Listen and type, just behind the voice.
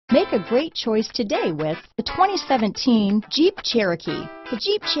Make a great choice today with the 2017 Jeep Cherokee. The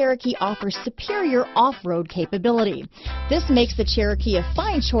Jeep Cherokee offers superior off-road capability. This makes the Cherokee a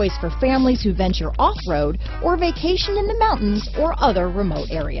fine choice for families who venture off-road or vacation in the mountains or other remote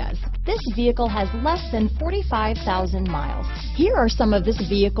areas. This vehicle has less than 45,000 miles. Here are some of this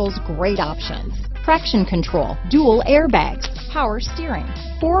vehicle's great options: traction control, dual airbags, power steering,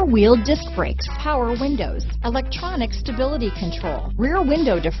 four-wheel disc brakes, power windows, electronic stability control, rear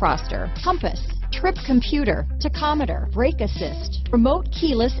window defroster, compass, trip computer, tachometer, brake assist, remote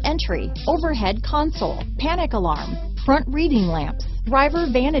keyless entry, overhead console, panic alarm, front reading lamps, driver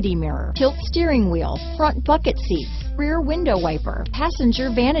vanity mirror, tilt steering wheel, front bucket seats, rear window wiper, passenger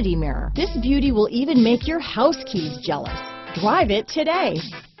vanity mirror. This beauty will even make your house keys jealous. Drive it today.